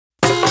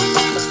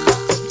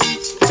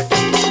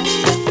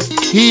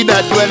He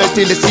that dwelleth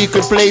in the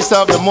secret place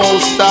of the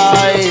Most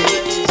High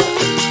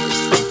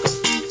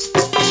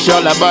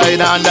shall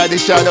abide under the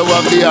shadow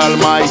of the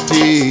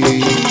Almighty.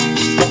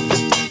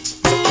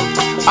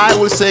 I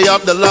will say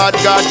of the Lord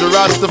God to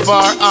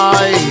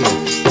Rastafari,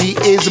 He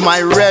is my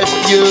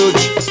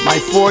refuge, my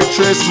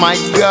fortress, my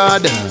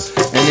God,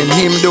 and in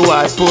Him do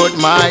I put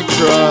my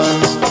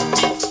trust.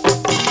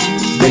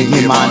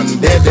 Binghi man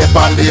dead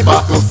upon the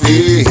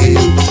battlefield,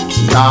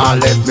 nah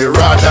left me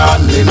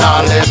rather,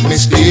 nah left me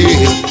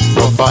steal.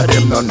 No for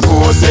them no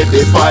know say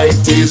the fight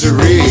is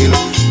real,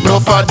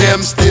 no for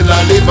them still a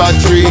live a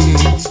tree.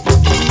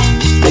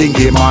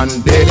 Binghi man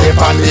dead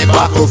upon the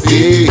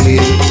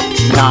battlefield,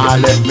 nah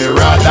left me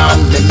rather,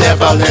 me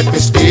never let me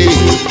steal.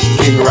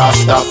 King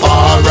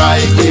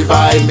Rastafari give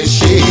I me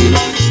shield,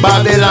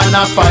 Babylon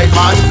a fight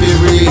man for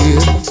real.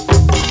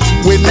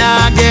 We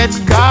not get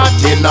caught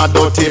in a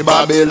dirty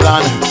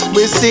Babylon.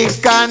 We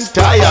sick and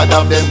tired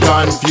of them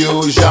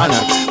confusion.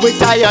 We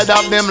tired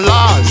of them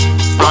laws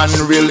and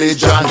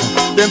religion.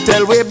 Them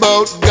tell we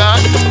about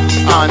God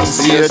and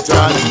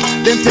Satan.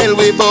 Them tell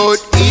we about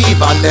Eve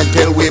and them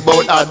tell we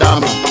about Adam.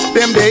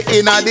 Them they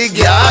in a the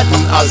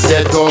garden a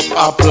set up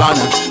a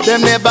plan. Them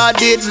never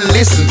did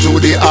listen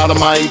to the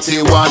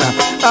Almighty One.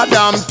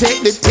 Adam take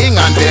the thing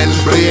and then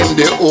blame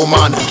the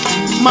woman.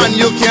 Man,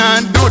 you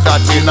can't do that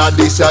in a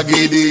this a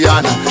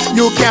Gideon.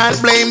 You can't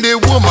blame the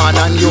woman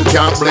and you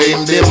can't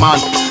blame the man.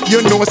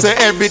 You know say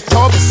every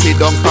tub sit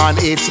down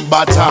on its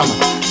bottom.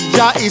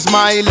 Jah is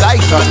my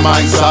light and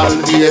my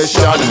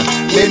salvation.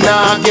 Me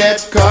nah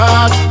get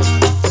caught,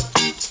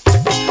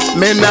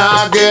 me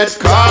nah get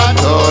caught,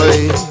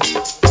 oi.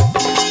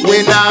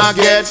 We nah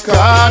get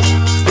caught,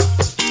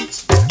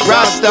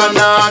 Rasta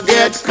nah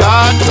get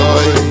caught,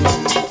 oi.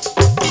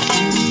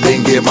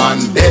 Binghi man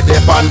dead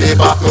upon the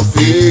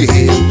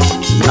battlefield,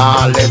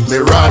 nah let me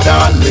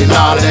rather, me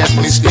nah let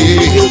me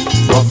steal.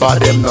 No for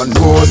them no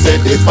know say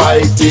the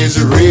fight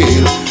is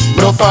real,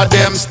 no for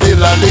them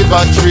still a live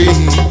a tree.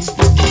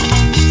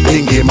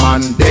 Binghi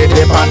man dead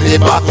upon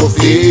the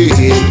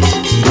battlefield,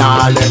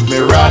 nah let me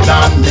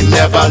rather, me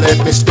never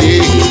let me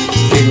steal.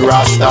 King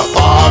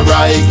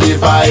Rastafari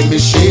give I me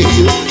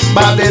shield,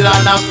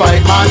 Babylon a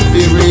fight man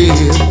for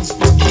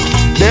real.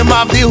 Them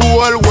have the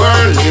whole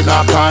world in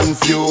a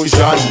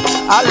confusion.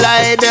 I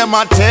lie them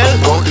a tell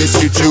about the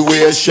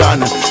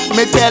situation.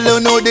 Me tell you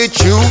know the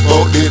truth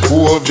about the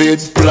COVID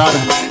plan.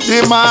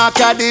 The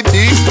mark of the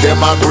beast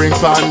them a bring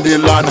pan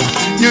the land.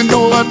 You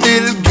know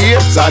Bill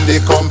Gates and the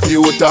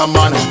computer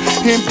man.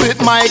 Him put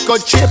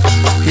microchip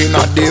in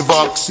a the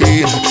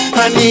vaccine.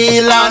 And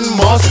Elon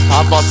Musk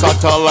have a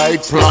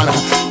satellite plan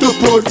to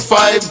put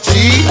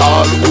 5G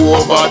all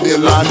over the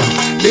land.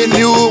 The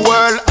new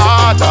world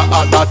order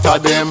that a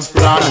them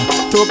plan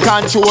to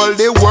control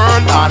the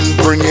world and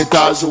bring it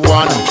as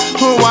one.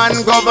 One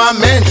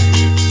government,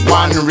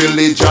 one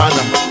religion,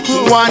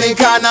 one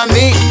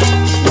economy,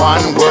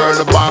 one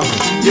world bank.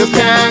 You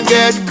can't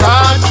get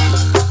caught,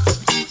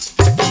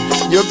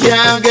 you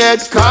can't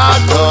get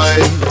caught,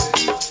 boy.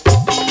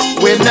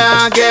 We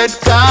not get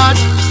caught,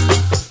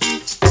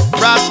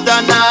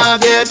 Rasta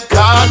not get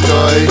caught,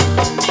 boy.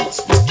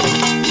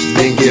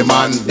 Binghi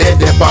man dead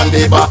upon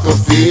the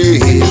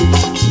battlefield,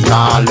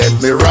 nah let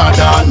me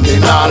rather,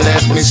 nah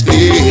let me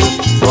steal.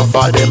 No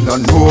for them no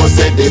know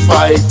say the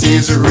fight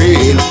is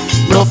real,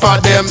 no for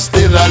them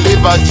still a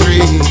live a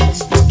tree.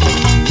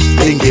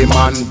 Binghi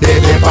man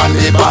dead upon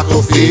the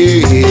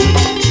battlefield,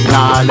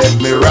 nah let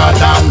me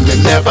rather, me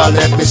never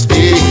let me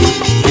steal.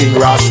 King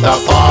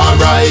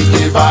Rastafari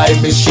give I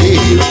me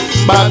shield,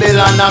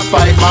 Babylon a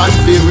fight man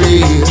for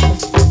real.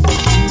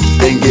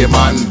 Binghi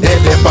man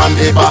dead upon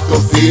the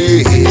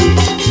battlefield,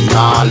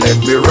 nah let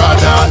me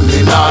rather,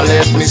 nah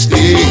let me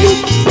steal.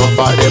 No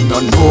for them no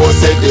know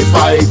say the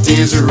fight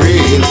is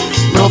real,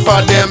 no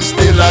for them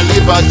still a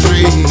live a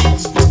tree.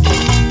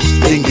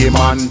 Binghi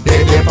man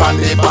dead upon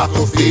the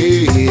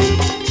battlefield,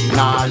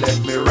 nah let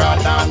me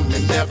rather,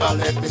 me never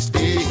let me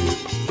steal.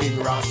 King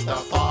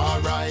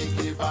Rastafari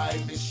give I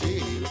me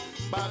shield,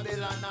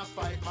 Babylon a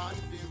fight man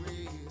for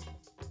real.